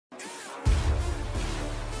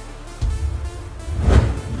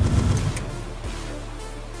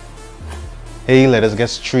Hey, let us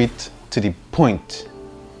get straight to the point.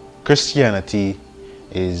 Christianity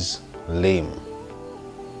is lame.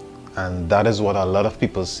 And that is what a lot of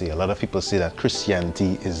people say. A lot of people say that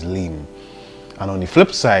Christianity is lame. And on the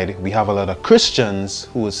flip side, we have a lot of Christians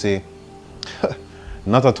who will say,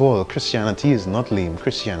 not at all, Christianity is not lame.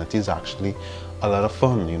 Christianity is actually a lot of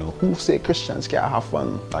fun. You know, who say Christians can't have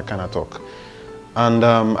fun? That kind of talk. And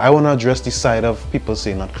I want to address the side of people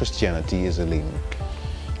saying that Christianity is lame.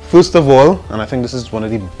 First of all, and I think this is one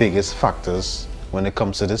of the biggest factors when it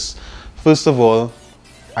comes to this. First of all,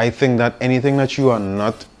 I think that anything that you are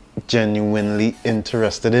not genuinely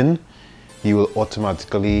interested in, you will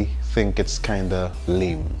automatically think it's kind of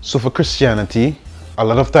lame. So for Christianity, a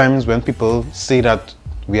lot of times when people say that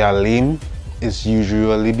we are lame, it's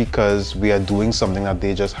usually because we are doing something that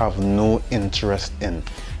they just have no interest in.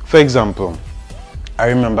 For example, I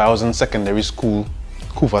remember I was in secondary school,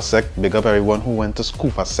 Kufasek, big up everyone who went to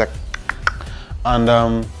Kufasek,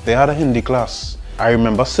 and they had a Hindi class. I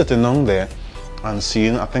remember sitting down there and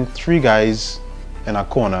seeing, I think, 3 guys in a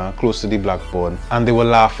corner close to the blackboard, and they were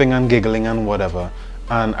laughing and giggling and whatever.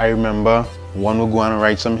 And I remember one would go and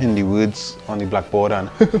write some Hindi words on the blackboard, and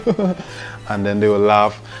and then they would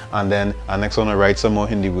laugh, and then the next one would write some more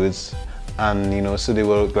Hindi words, and you know, so they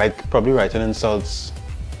were like probably writing insults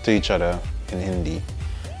to each other in Hindi,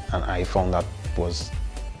 and I found that was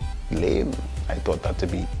lame. I thought that to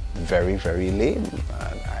be very, very lame,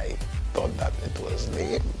 and I thought that it was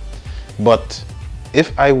lame. But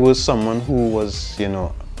if I was someone who was, you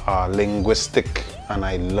know, linguistic and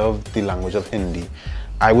I loved the language of Hindi,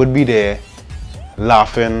 I would be there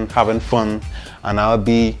laughing, having fun, and I'll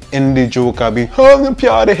be in the joke, I'll be,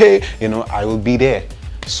 you know, I will be there.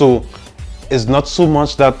 So it's not so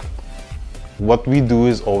much that what we do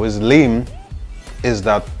is always lame, is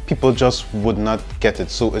that people just would not get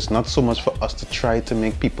it. So it's not so much for us to try to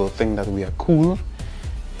make people think that we are cool.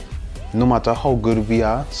 No matter how good we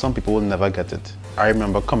are, some people will never get it. I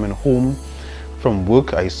remember coming home from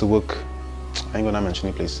work. I used to work, I ain't gonna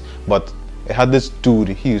mention the place, but I had this dude.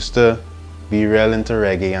 He used to be real into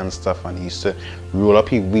reggae and stuff, and he used to roll up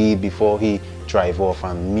his weed before he drive off,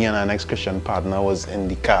 and me and our next Christian partner was in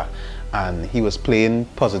the car, and he was playing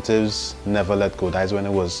Positives, Never Let Go. That's when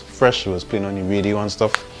it was fresh. He was playing on the radio and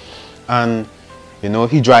stuff, and you know,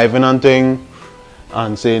 he driving and thing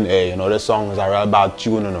and saying, hey, you know, this song is a real bad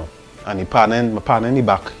tune, you know. And my partner in the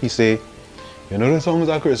back, he say, you know, this song is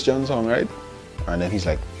a Christian song, right? And then he's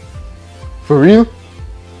like, for real?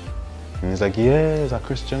 And he's like, yeah, it's a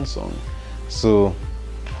Christian song. So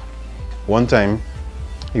one time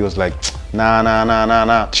he was like, nah,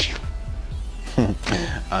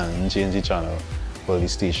 and change the channel for the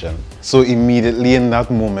station. So immediately in that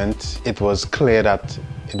moment, it was clear that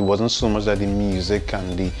it wasn't so much that the music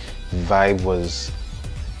and the vibe was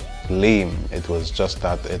lame. It was just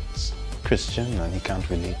that it's Christian and he can't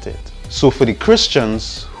relate to it. So for the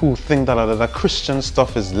Christians who think that other Christian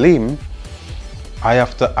stuff is lame, I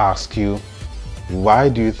have to ask you, why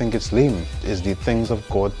do you think it's lame? Is the things of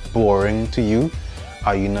God boring to you?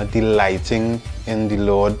 Are you not delighting in the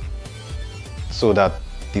Lord so that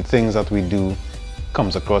the things that we do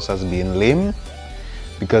comes across as being lame?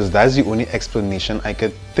 Because that's the only explanation I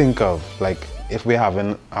could think of. Like if we're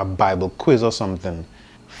having a Bible quiz or something,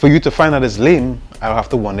 for you to find that it's lame, I'll have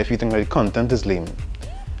to wonder if you think that the content is lame.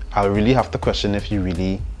 I'll really have to question if you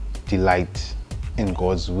really delight in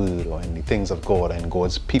God's word or in the things of God and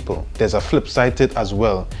God's people. There's a flip side to it as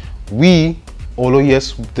well. We, although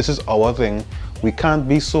yes, this is our thing, we can't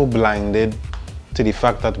be so blinded to the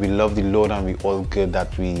fact that we love the Lord and we all good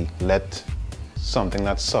that we let something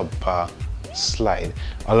that's subpar slide.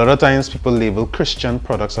 A lot of times people label Christian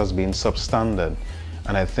products as being substandard,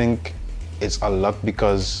 and I think it's a lot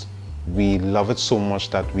because we love it so much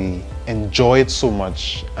that we enjoy it so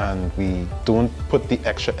much, and we don't put the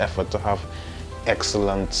extra effort to have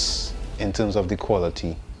excellence in terms of the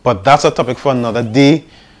quality. But that's a topic for another day.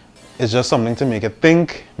 It's just something to make you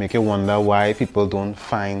think, make you wonder why people don't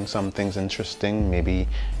find some things interesting. Maybe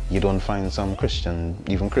you don't find some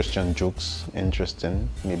even Christian jokes interesting.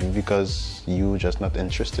 Maybe because you're just not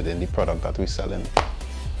interested in the product that we're selling.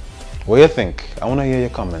 What do you think? I want to hear your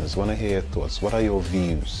comments. I want to hear your thoughts. What are your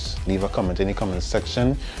views? Leave a comment in the comment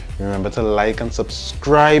section. Remember to like and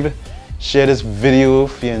subscribe. Share this video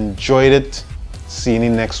if you enjoyed it. See you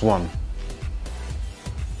in the next one.